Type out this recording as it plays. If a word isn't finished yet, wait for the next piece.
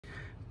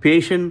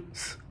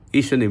Patience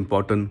is an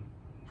important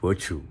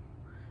virtue.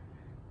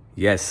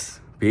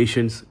 Yes,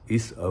 patience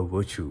is a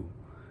virtue.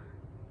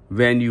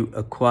 When you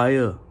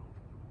acquire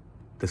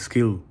the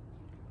skill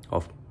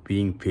of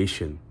being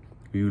patient,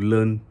 you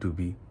learn to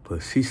be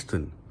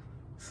persistent.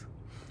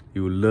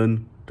 You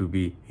learn to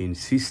be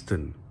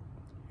insistent.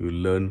 You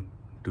learn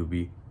to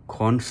be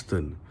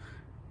constant.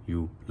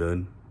 You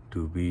learn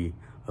to be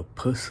a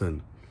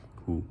person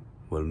who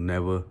will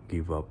never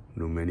give up,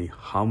 no matter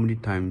how many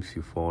times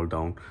you fall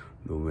down,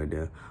 no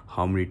matter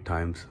how many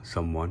times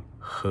someone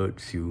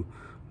hurts you,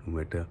 no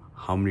matter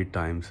how many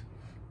times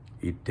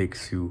it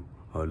takes you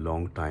a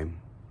long time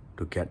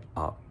to get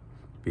up,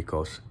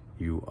 because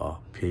you are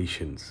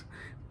patient.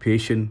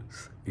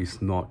 Patience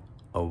is not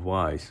a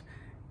vice.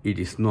 It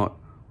is not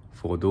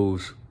for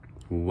those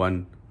who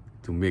want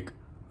to make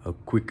a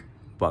quick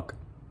buck,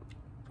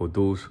 for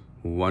those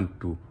who want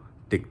to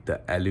take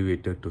the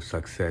elevator to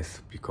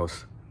success,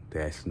 because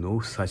there is no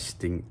such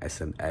thing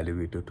as an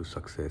elevator to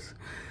success.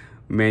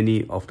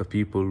 Many of the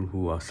people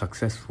who are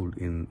successful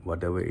in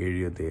whatever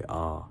area they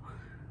are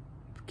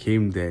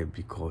came there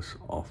because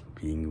of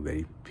being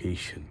very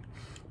patient.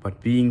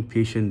 But being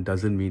patient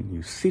doesn't mean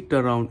you sit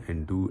around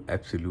and do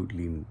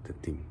absolutely the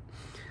thing.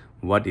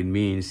 What it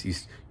means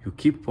is you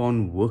keep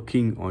on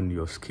working on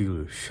your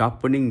skill,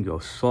 sharpening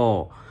your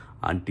saw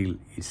until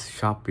it's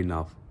sharp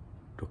enough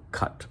to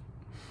cut.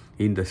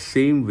 In the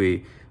same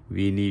way,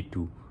 we need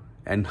to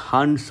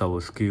enhance our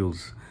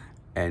skills,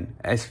 and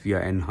as we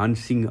are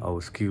enhancing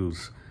our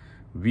skills,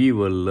 we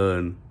will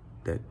learn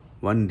that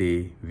one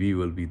day we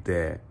will be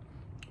there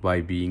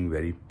by being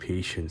very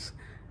patient.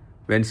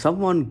 When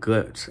someone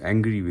gets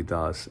angry with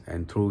us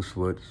and throws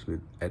words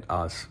at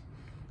us,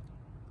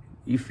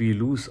 if we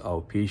lose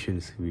our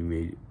patience, we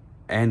may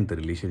end the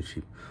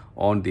relationship.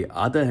 On the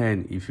other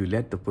hand, if you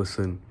let the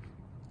person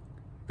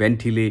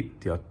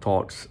ventilate their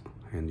thoughts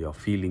and your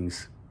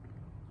feelings,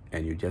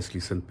 and you just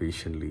listen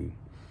patiently,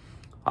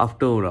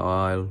 after a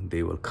while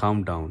they will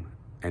calm down,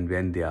 and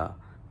when they are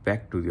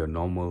back to their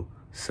normal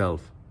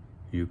self,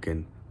 you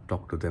can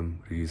talk to them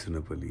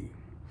reasonably.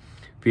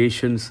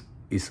 Patience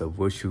is a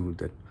virtue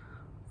that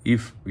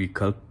if we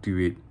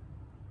cultivate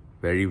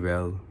very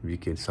well, we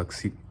can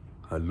succeed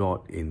a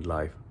lot in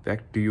life.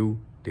 Back to you,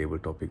 Table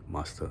Topic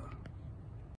Master.